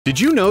Did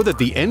you know that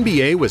the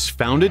NBA was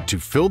founded to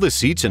fill the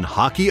seats in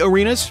hockey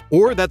arenas?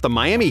 Or that the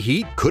Miami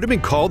Heat could have been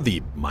called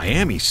the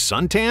Miami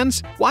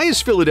Suntans? Why is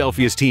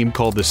Philadelphia's team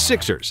called the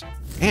Sixers?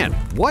 And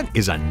what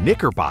is a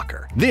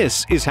Knickerbocker?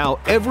 This is how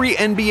every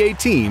NBA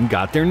team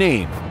got their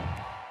name.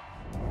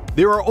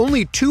 There are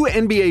only two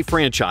NBA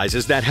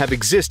franchises that have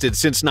existed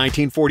since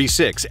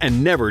 1946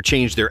 and never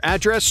changed their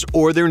address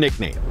or their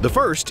nickname. The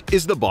first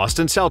is the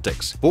Boston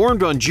Celtics,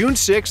 formed on June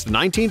 6,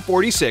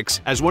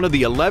 1946 as one of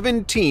the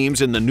 11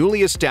 teams in the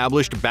newly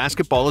established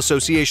Basketball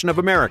Association of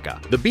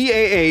America. The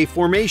BAA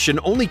formation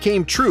only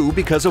came true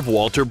because of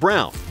Walter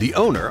Brown, the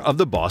owner of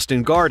the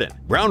Boston Garden.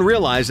 Brown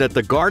realized that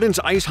the Garden's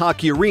ice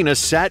hockey arena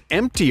sat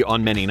empty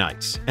on many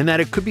nights and that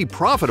it could be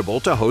profitable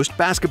to host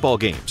basketball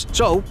games.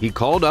 So he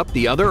called up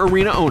the other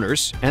arena owners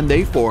and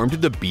they formed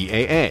the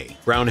BAA.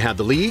 Brown had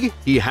the league,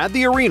 he had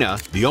the arena,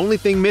 the only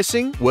thing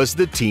missing was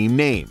the team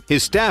name.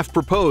 His staff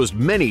proposed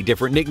many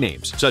different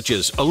nicknames, such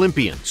as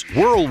Olympians,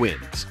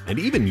 Whirlwinds, and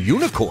even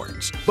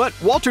Unicorns. But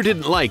Walter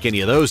didn't like any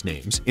of those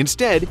names.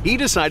 Instead, he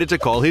decided to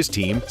call his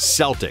team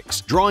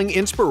Celtics, drawing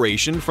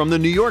inspiration from the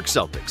New York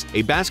Celtics,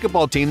 a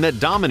basketball team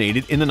that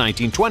dominated in the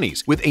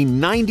 1920s with a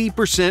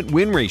 90%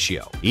 win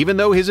ratio. Even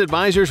though his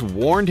advisors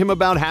warned him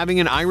about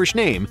having an Irish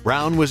name,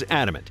 Brown was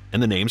adamant,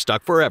 and the name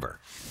stuck forever.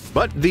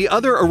 But the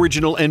other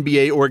original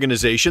NBA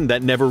organization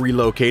that never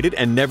relocated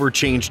and never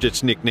changed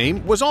its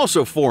nickname was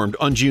also formed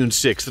on June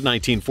 6,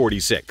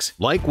 1946.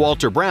 Like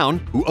Walter Brown,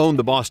 who owned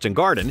the Boston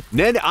Garden,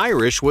 Ned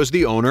Irish was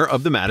the owner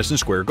of the Madison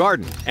Square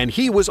Garden, and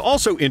he was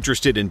also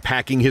interested in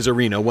packing his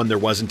arena when there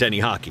wasn't any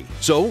hockey.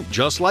 So,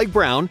 just like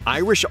Brown,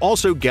 Irish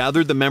also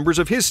gathered the members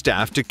of his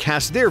staff to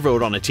cast their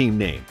vote on a team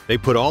name. They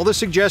put all the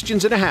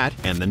suggestions in a hat,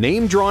 and the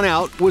name drawn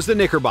out was the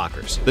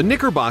Knickerbockers. The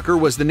Knickerbocker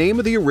was the name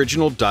of the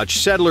original Dutch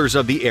settlers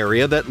of the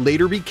area that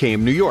later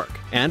became New York,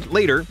 and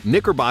later,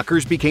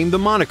 Knickerbockers became the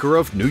moniker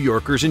of New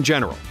Yorkers in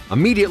general.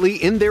 Immediately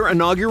in their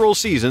inaugural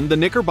season, the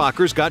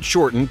Knickerbockers got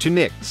shortened to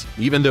Knicks,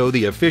 even though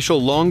the official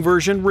long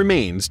version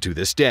remains to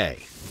this day.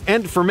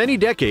 And for many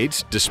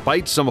decades,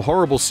 despite some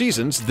horrible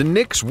seasons, the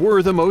Knicks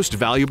were the most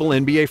valuable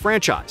NBA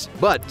franchise.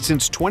 But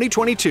since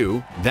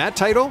 2022, that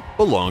title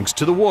belongs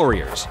to the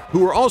Warriors,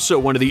 who are also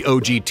one of the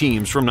OG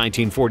teams from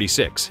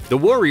 1946. The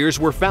Warriors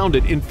were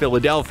founded in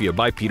Philadelphia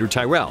by Peter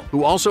Tyrell,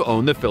 who also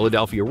owned the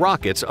Philadelphia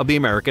Rockets of the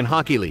American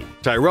Hockey League.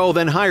 Tyrell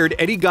then hired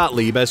Eddie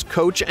Gottlieb as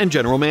coach and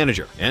general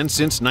manager, and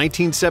since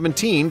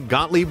 1917,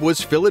 Gottlieb was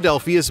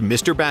Philadelphia's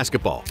Mr.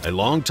 Basketball, a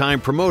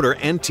longtime promoter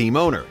and team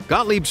owner.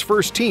 Gottlieb's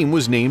first team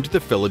was named the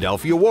Philadelphia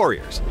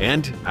Warriors,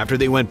 and after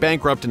they went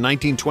bankrupt in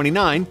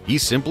 1929, he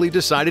simply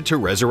decided to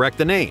resurrect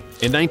the name.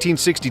 In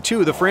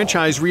 1962, the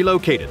franchise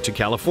relocated to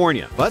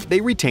California, but they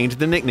retained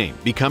the nickname,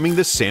 becoming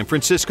the San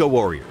Francisco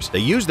Warriors. They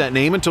used that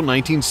name until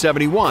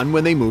 1971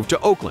 when they moved to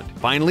Oakland,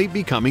 finally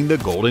becoming the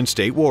Golden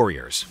State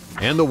Warriors.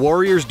 And the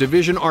Warriors'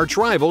 division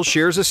arch-rival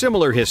shares a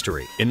similar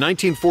history. In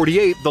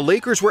 1948, the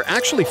Lakers were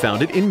actually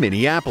founded in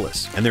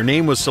Minneapolis, and their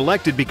name was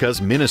selected because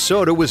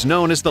Minnesota was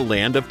known as the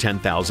land of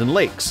 10,000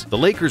 lakes. The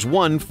Lakers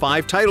won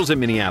 5 titles in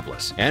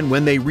Minneapolis, and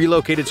when they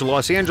relocated to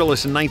Los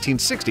Angeles in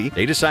 1960,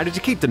 they decided to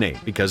keep the name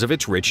because of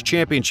its rich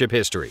championship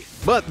history.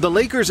 But the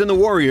Lakers and the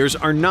Warriors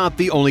are not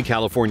the only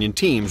Californian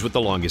teams with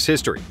the longest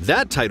history.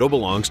 That title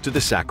belongs to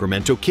the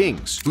Sacramento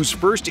Kings, whose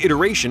first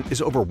iteration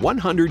is over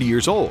 100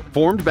 years old.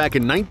 Formed back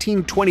in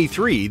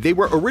 1923, they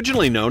were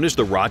originally known as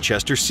the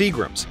Rochester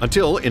Seagrams,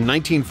 until in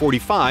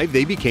 1945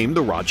 they became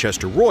the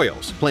Rochester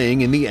Royals,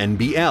 playing in the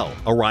NBL,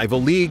 a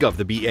rival league of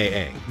the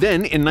BAA.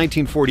 Then in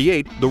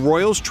 1948, the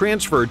Royals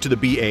transferred to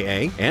the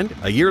BAA, and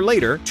a year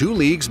later, 2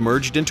 leagues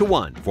merged into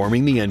one,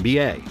 forming the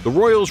NBA. The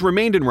Royals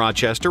remained in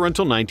Rochester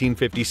until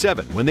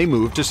 1957, when they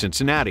moved to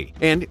Cincinnati,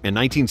 and in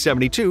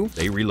 1972,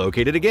 they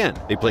relocated again.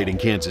 They played in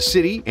Kansas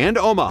City and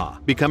Omaha,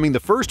 becoming the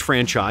first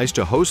franchise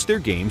to host their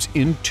games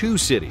in 2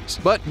 cities.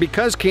 But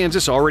because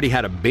Kansas already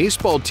had a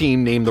baseball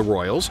team named the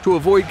Royals, to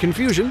avoid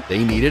confusion,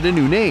 they needed a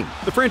new name.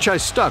 The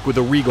franchise stuck with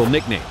a regal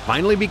nickname,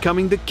 finally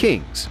becoming the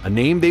Kings, a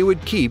name they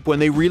would keep when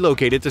they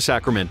relocated to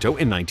Sacramento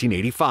in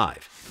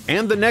 1985.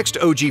 And the next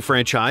OG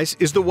franchise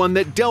is the one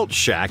that dealt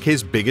Shaq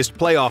his biggest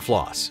playoff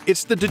loss.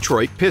 It's the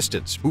Detroit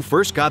Pistons, who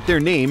first got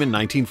their name in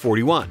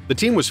 1941. The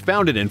team was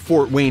founded in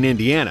Fort Wayne,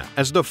 Indiana,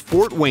 as the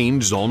Fort Wayne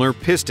Zollner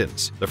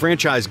Pistons. The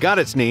franchise got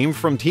its name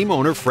from team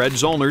owner Fred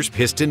Zollner's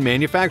Piston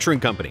Manufacturing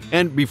Company,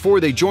 and before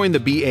they joined the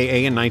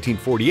BAA in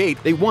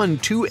 1948, they won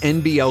 2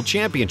 NBL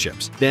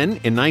championships. Then,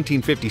 in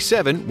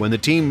 1957, when the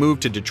team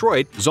moved to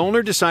Detroit,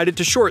 Zollner decided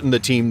to shorten the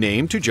team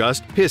name to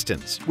just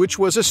Pistons, which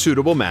was a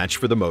suitable match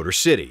for the Motor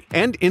City.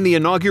 And in the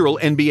inaugural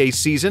NBA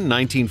season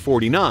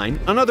 1949,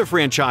 another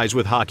franchise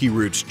with hockey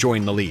roots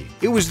joined the league.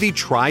 It was the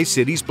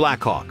Tri-Cities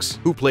Blackhawks,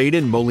 who played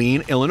in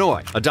Moline,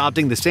 Illinois,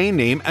 adopting the same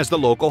name as the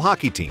local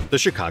hockey team, the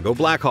Chicago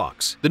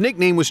Blackhawks. The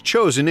nickname was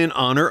chosen in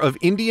honor of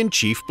Indian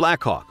Chief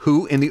Blackhawk,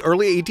 who in the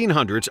early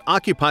 1800s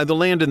occupied the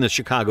land in the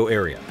Chicago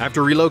area.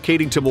 After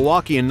relocating to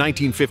Milwaukee in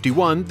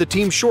 1951, the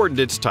team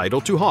shortened its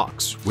title to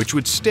Hawks, which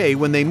would stay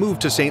when they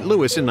moved to St.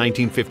 Louis in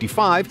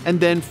 1955 and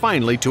then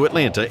finally to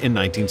Atlanta in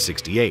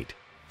 1968.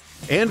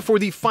 And for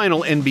the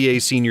final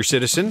NBA senior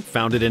citizen,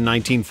 founded in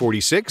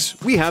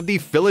 1946, we have the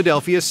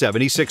Philadelphia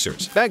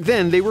 76ers. Back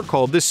then, they were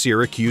called the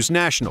Syracuse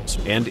Nationals,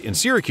 and in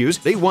Syracuse,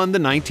 they won the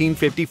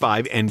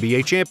 1955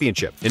 NBA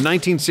championship. In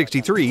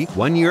 1963,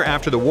 1 year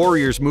after the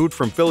Warriors moved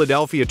from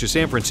Philadelphia to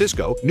San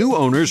Francisco, new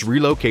owners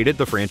relocated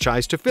the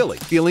franchise to Philly,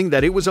 feeling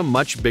that it was a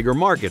much bigger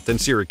market than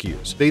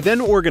Syracuse. They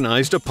then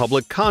organized a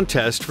public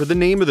contest for the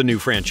name of the new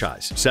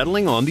franchise,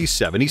 settling on the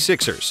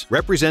 76ers,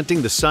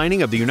 representing the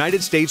signing of the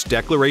United States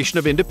Declaration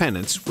of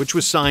Independence, which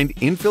was signed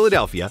in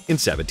Philadelphia in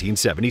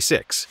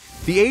 1776.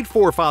 The 8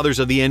 forefathers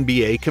of the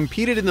NBA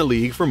competed in the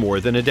league for more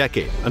than a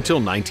decade, until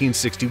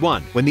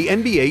 1961, when the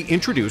NBA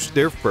introduced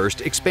their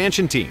first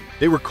expansion team.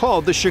 They were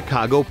called the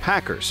Chicago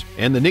Packers,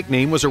 and the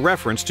nickname was a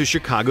reference to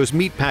Chicago's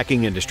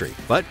meatpacking industry.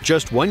 But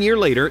just 1 year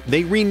later,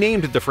 they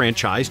renamed the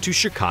franchise to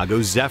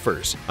Chicago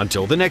Zephyrs.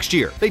 Until the next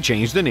year, they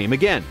changed the name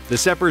again. The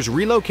Zephyrs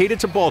relocated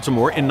to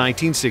Baltimore in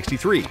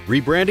 1963,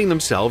 rebranding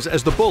themselves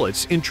as the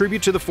Bullets in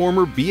tribute to the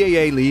former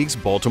BAA League's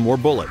Baltimore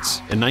Bullets.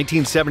 In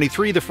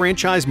 1973, the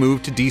franchise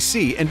moved to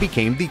D.C. and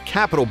became the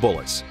Capitol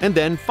Bullets, and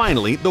then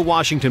finally the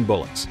Washington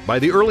Bullets. By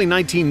the early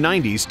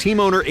 1990s, team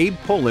owner Abe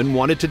Pollin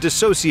wanted to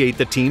dissociate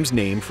the team's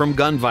name from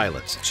gun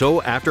violence.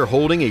 So after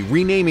holding a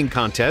renaming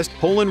contest,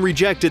 Pollin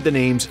rejected the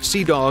names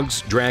Sea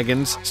Dogs,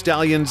 Dragons,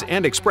 Stallions,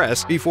 and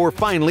Express before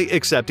finally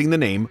accepting the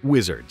name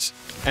Wizards.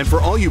 And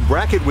for all you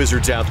bracket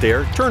wizards out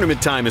there,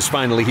 tournament time is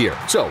finally here.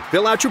 So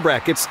fill out your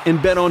brackets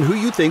and bet on who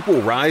you think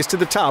will rise to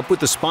the top with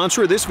the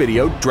sponsor of this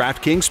video,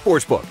 DraftKings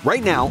Sportsbook.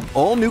 Right now,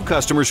 all new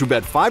customers who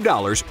bet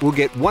 $5 will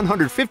get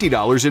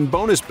 $150 in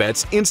bonus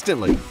bets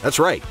instantly. That's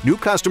right, new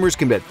customers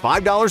can bet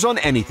 $5 on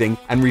anything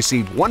and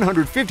receive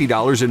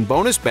 $150 in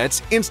bonus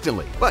bets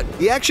instantly. But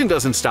the action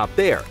doesn't stop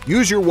there.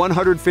 Use your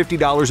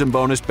 $150 in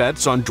bonus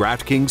bets on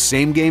DraftKings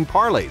same-game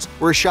parlays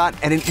for a shot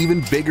at an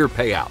even bigger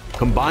payout.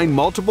 Combine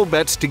multiple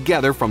bets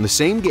together from the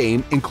same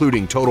game,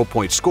 including total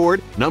points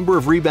scored, number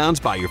of rebounds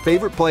by your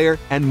favorite player,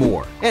 and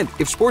more. And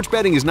if sports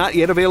betting is not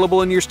yet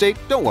available in your state,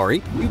 don't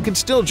worry, you can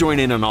still join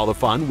in on all the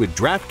fun with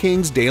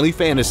DraftKings Daily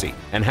Fantasy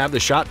and have the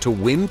shot to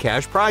win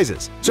cash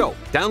prizes. So,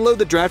 download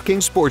the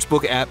DraftKings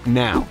Sportsbook app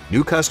now.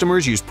 New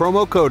customers use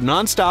promo code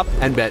Nonstop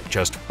and bet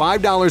just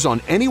 $5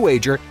 on any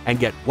wager and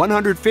get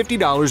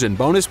 $150 in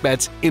bonus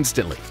bets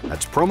instantly.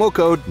 That's promo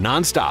code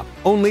Nonstop,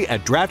 only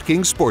at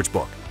DraftKings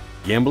Sportsbook.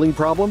 Gambling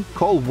problem?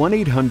 Call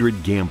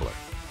 1-800-GAMBLER.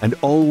 And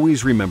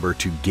always remember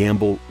to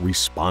gamble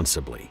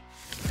responsibly.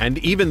 And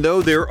even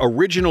though their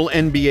original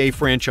NBA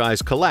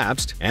franchise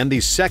collapsed and the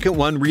second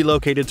one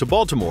relocated to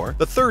Baltimore,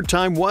 the third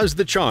time was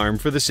the charm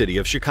for the city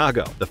of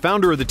Chicago. The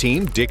founder of the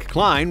team, Dick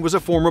Klein, was a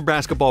former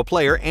basketball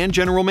player and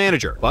general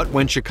manager. But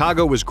when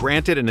Chicago was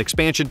granted an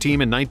expansion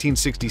team in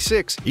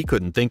 1966, he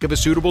couldn't think of a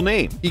suitable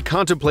name. He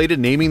contemplated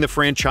naming the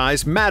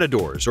franchise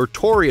Matadors or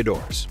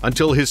Toreadors,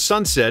 until his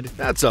son said,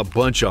 "That's a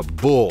bunch of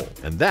bull."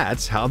 And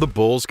that's how the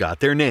Bulls got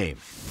their name.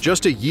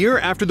 Just a year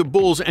after the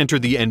Bulls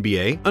entered the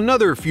NBA,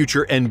 another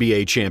future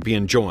NBA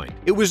champion joined.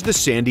 It was the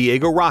San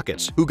Diego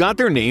Rockets, who got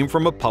their name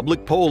from a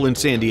public poll in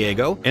San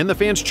Diego, and the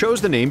fans chose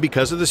the name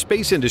because of the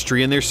space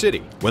industry in their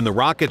city. When the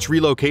Rockets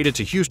relocated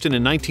to Houston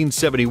in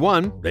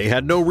 1971, they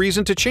had no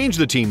reason to change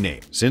the team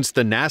name, since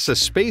the NASA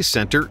Space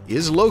Center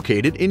is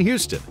located in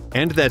Houston.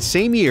 And that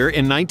same year,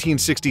 in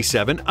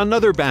 1967,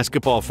 another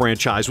basketball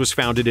franchise was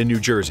founded in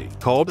New Jersey,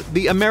 called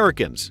the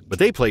Americans, but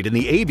they played in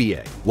the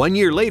ABA. 1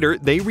 year later,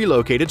 they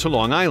relocated to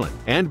Long Island.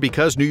 And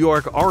because New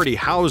York already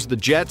housed the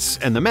Jets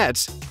and the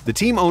Mets, the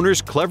team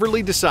owners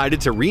cleverly decided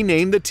to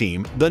rename the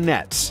team the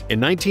Nets. In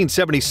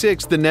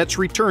 1976, the Nets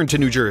returned to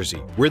New Jersey,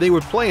 where they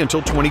would play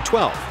until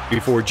 2012,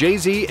 before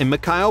Jay-Z and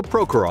Mikhail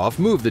Prokhorov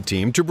moved the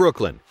team to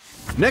Brooklyn.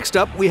 Next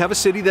up, we have a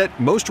city that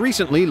most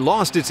recently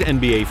lost its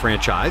NBA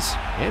franchise,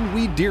 and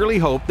we dearly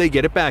hope they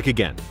get it back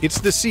again. It's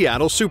the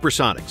Seattle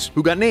Supersonics,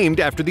 who got named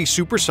after the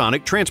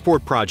Supersonic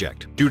Transport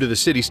Project, due to the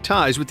city's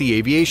ties with the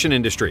aviation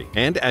industry.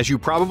 And as you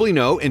probably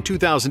know, in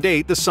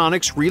 2008, the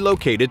Sonics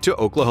relocated to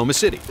Oklahoma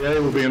City. They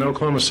will be in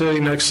Oklahoma City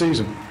next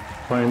season,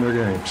 playing their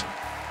games,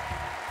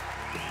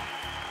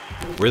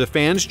 where the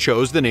fans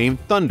chose the name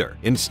Thunder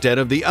instead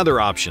of the other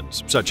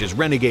options, such as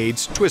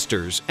Renegades,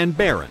 Twisters, and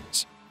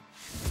Barons.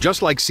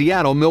 Just like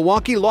Seattle,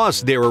 Milwaukee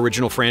lost their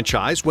original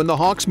franchise when the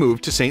Hawks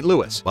moved to St.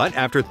 Louis. But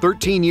after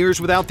 13 years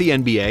without the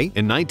NBA,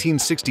 in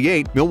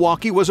 1968,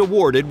 Milwaukee was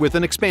awarded with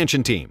an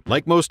expansion team.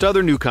 Like most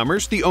other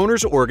newcomers, the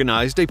owners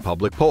organized a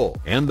public poll,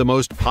 and the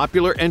most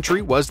popular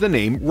entry was the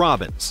name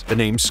Robins. The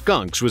name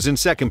Skunks was in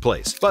second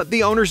place, but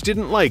the owners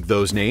didn't like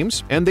those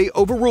names, and they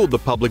overruled the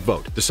public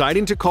vote,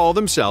 deciding to call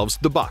themselves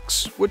the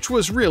Bucks, which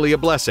was really a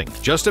blessing.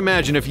 Just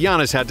imagine if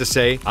Giannis had to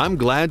say, "I'm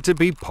glad to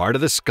be part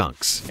of the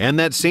Skunks." And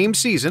that same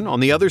season, on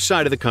the other other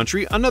side of the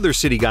country, another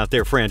city got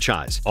their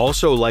franchise.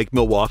 Also, like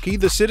Milwaukee,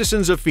 the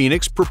citizens of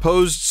Phoenix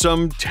proposed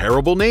some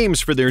terrible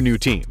names for their new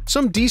team.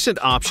 Some decent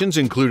options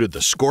included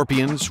the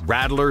Scorpions,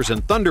 Rattlers,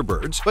 and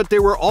Thunderbirds, but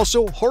there were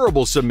also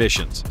horrible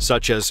submissions,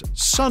 such as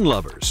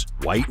Sunlovers,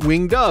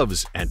 White-Winged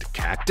Doves, and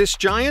Cactus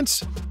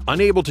Giants.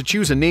 Unable to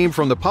choose a name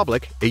from the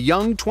public, a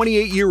young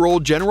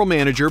 28-year-old general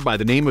manager by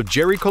the name of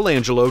Jerry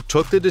Colangelo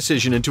took the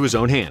decision into his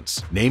own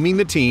hands, naming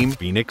the team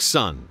Phoenix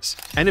Suns.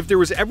 And if there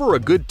was ever a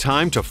good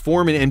time to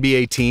form an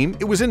NBA team,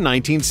 it was in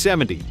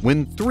 1970,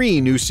 when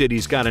 3 new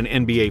cities got an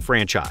NBA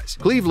franchise.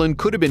 Cleveland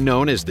could have been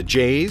known as the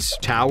Jays,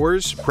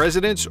 Towers,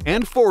 Presidents,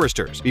 and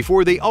Foresters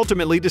before they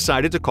ultimately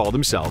decided to call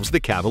themselves the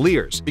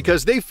Cavaliers,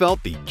 because they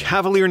felt the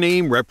Cavalier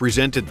name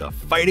represented the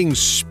fighting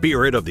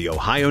spirit of the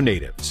Ohio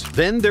natives.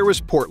 Then there was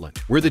Portland,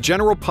 where the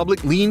general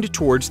public leaned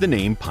towards the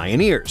name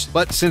Pioneers.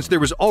 But since there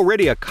was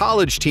already a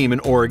college team in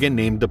Oregon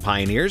named the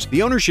Pioneers,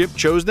 the ownership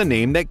chose the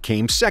name that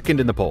came second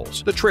in the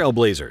polls, the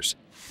Trailblazers.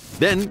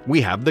 Then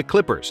we have the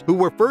Clippers, who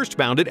were first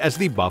founded as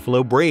the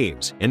Buffalo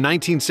Braves. In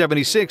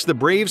 1976, the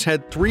Braves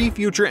had 3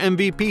 future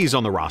MVPs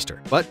on the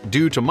roster, but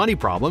due to money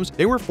problems,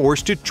 they were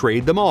forced to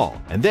trade them all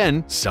and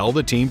then sell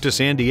the team to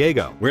San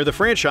Diego, where the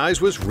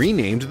franchise was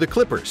renamed the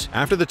Clippers,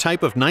 after the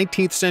type of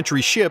 19th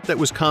century ship that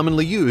was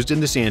commonly used in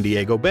the San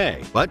Diego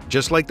Bay. But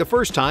just like the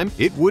first time,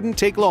 it wouldn't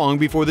take long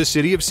before the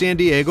city of San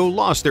Diego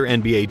lost their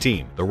NBA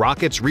team. The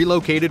Rockets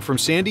relocated from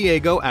San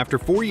Diego after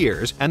 4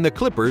 years, and the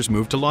Clippers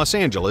moved to Los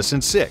Angeles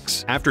in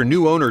 6. After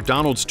new owner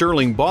Donald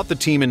Sterling bought the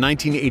team in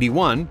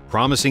 1981,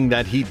 promising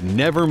that he'd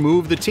never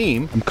move the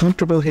team. I'm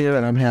comfortable here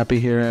and I'm happy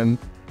here and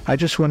I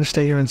just want to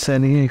stay here in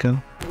San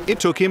Diego.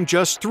 It took him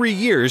just 3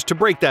 years to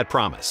break that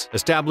promise,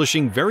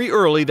 establishing very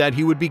early that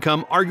he would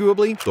become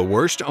arguably the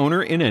worst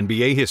owner in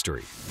NBA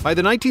history. By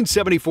the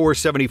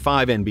 1974-75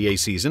 NBA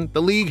season,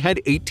 the league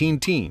had 18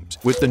 teams,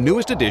 with the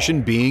newest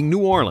addition being New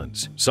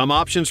Orleans. Some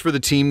options for the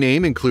team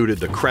name included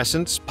the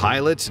Crescents,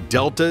 Pilots,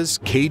 Deltas,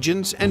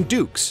 Cajuns, and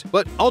Dukes,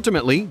 but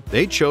ultimately,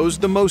 they chose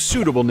the most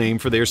suitable name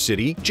for their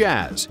city,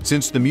 Jazz,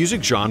 since the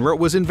music genre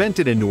was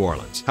invented in New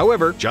Orleans.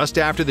 However, just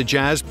after the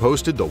Jazz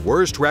posted the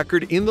worst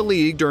record in the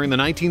league during the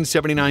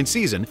 1979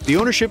 season, the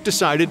ownership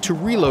decided to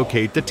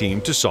relocate the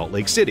team to Salt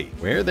Lake City,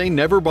 where they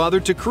never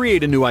bothered to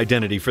create a new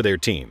identity for their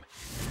team.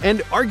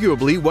 And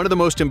arguably one of the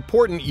most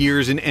important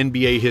years in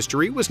NBA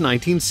history was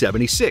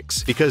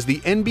 1976, because the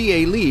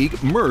NBA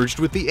League merged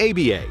with the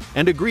ABA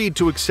and agreed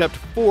to accept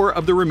 4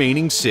 of the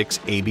remaining 6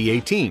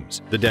 ABA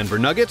teams: the Denver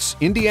Nuggets,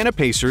 Indiana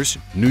Pacers,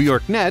 New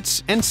York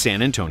Nets, and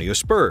San Antonio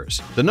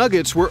Spurs. The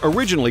Nuggets were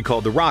originally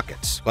called the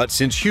Rockets, but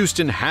since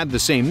Houston had the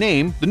same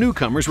name, the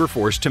newcomers were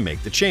forced to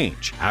make the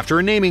change. After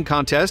a naming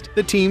contest,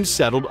 the teams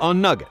settled on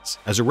Nuggets,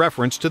 as a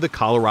reference to the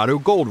Colorado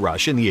Gold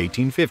Rush in the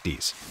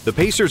 1850s. The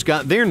Pacers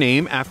got their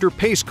name after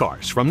pace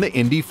cars from the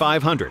Indy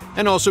 500,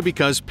 and also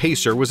because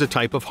pacer was a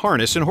type of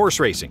harness in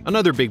horse racing,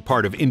 another big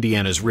part of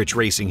Indiana's rich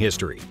racing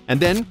history. And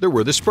then there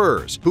were the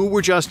Spurs, who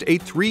were just a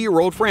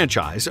 3-year-old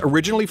franchise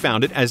originally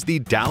founded as the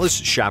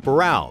Dallas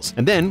Chaparrals,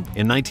 and then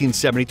in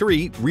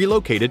 1973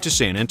 relocated to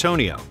San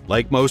Antonio.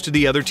 Like most of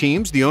the other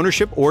teams, the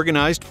ownership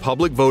organized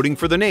public voting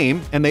for the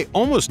name, and they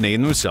almost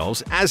named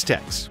themselves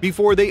Aztecs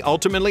before they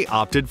ultimately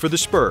opted for the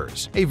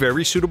Spurs, a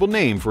very suitable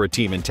name for a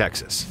team in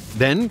Texas.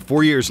 Then,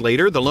 4 years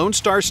later, the Lone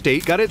Star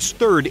State got its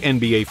 3rd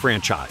NBA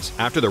franchise.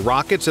 After the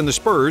Rockets and the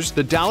Spurs,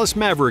 the Dallas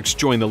Mavericks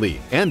joined the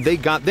league, and they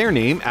got their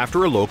name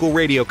after a local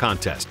radio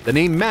contest. The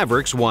name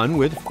Mavericks won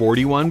with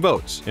 41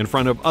 votes, in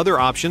front of other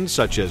options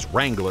such as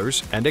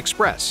Wranglers and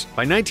Express.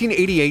 By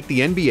 1988,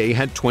 the NBA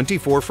had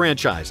 24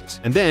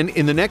 franchises, and then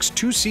in the next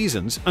 2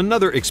 seasons,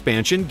 another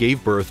expansion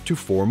gave birth to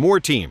 4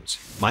 more teams.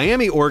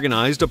 Miami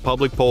organized a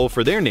public poll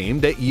for their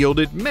name that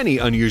yielded many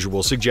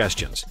unusual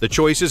suggestions. The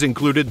choices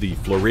included the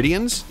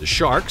Floridians, the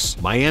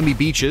Sharks, Miami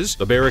Beaches,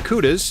 the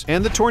Barracudas,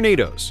 and the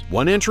Tornadoes.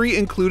 One entry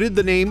included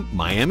the name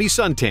Miami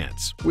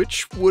Suntans,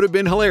 which would have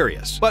been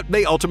hilarious, but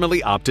they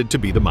ultimately opted to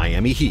be the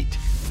Miami Heat.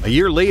 A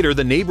year later,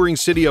 the neighboring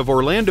city of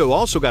Orlando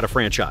also got a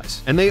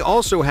franchise, and they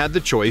also had the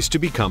choice to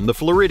become the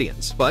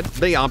Floridians, but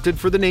they opted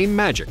for the name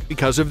Magic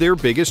because of their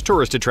biggest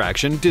tourist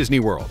attraction, Disney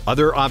World.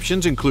 Other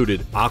options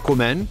included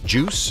Aquaman,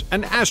 Juice,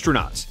 and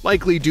Astronauts,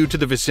 likely due to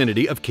the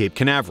vicinity of Cape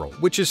Canaveral,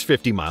 which is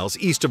 50 miles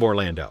east of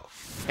Orlando.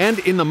 And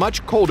in the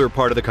much colder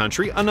part of the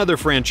country, another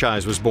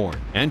franchise was born.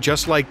 And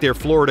just like their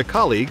Florida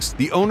colleagues,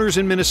 the owners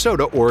in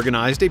Minnesota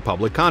organized a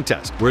public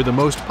contest, where the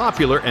most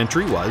popular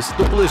entry was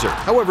the Blizzard.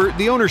 However,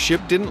 the ownership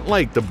didn't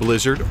like the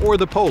Blizzard or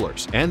the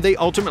Polars, and they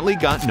ultimately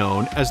got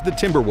known as the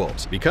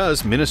Timberwolves,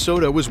 because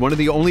Minnesota was one of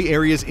the only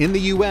areas in the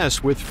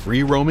U.S. with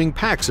free-roaming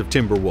packs of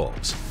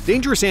Timberwolves.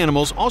 Dangerous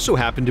Animals also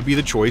happened to be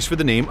the choice for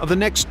the name of the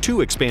next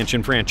 2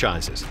 expansion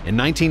franchises. In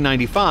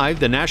 1995,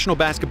 the National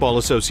Basketball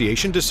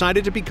Association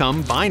decided to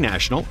become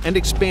binational and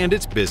expand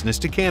its business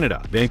to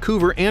Canada.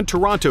 Vancouver and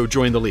Toronto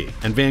joined the league,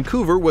 and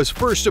Vancouver was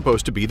first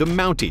supposed to be the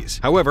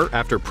Mounties. However,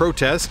 after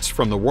protests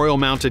from the Royal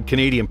Mounted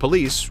Canadian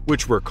Police,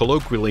 which were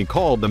colloquially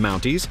called the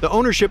Mounties, the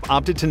ownership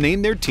opted to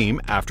name their team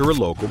after a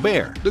local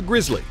bear, the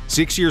Grizzly.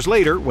 6 years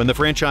later, when the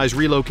franchise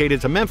relocated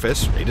to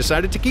Memphis, they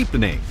decided to keep the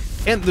name.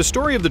 And the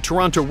story of the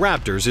Toronto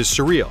Raptors is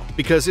surreal,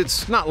 because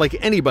it's not like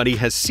anybody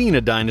has seen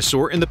a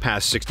dinosaur in the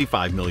past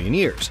 65 million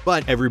years,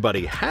 but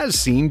everybody has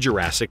seen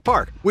Jurassic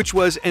Park, which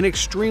was an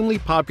extremely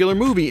popular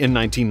movie in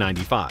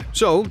 1995.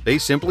 So they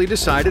simply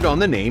decided on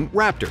the name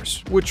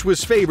Raptors, which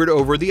was favored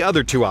over the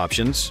other two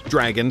options,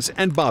 Dragons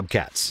and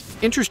Bobcats.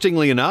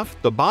 Interestingly enough,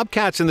 the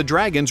Bobcats and the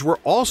Dragons were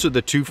also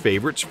the two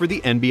favorites for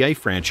the NBA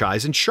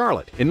franchise in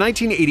Charlotte. In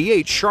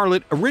 1988,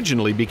 Charlotte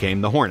originally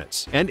became the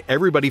Hornets, and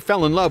everybody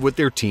fell in love with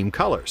their team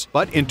colors.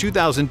 But in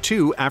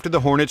 2002, after the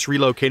Hornets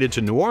relocated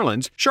to New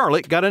Orleans,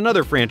 Charlotte got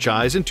another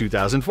franchise in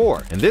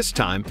 2004, and this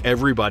time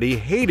everybody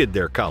hated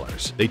their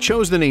colors. They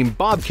chose the name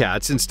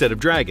Bobcats instead of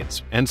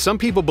Dragons, and some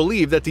people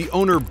believe that the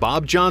owner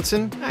Bob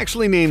Johnson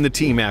actually named the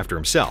team after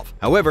himself.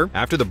 However,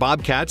 after the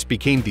Bobcats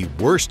became the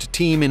worst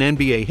team in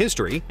NBA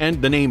history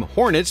and the name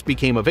Hornets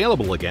became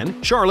available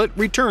again, Charlotte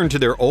returned to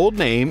their old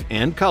name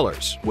and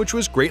colors, which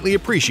was greatly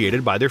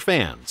appreciated by their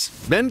fans.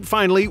 Then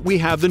finally, we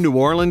have the New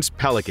Orleans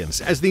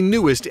Pelicans as the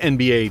newest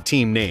NBA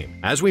team name.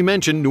 As we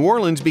mentioned, New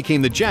Orleans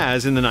became the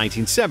Jazz in the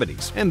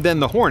 1970s, and then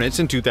the Hornets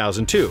in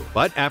 2002.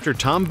 But after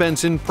Tom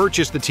Benson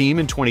purchased the team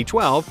in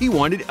 2012, he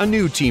wanted a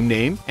new team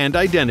name and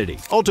identity,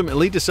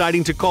 ultimately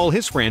deciding to call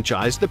his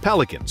franchise the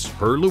Pelicans,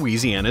 per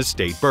Louisiana's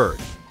state bird.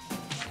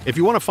 If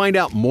you want to find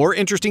out more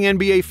interesting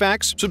NBA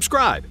facts,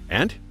 subscribe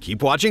and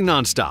keep watching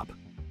Nonstop.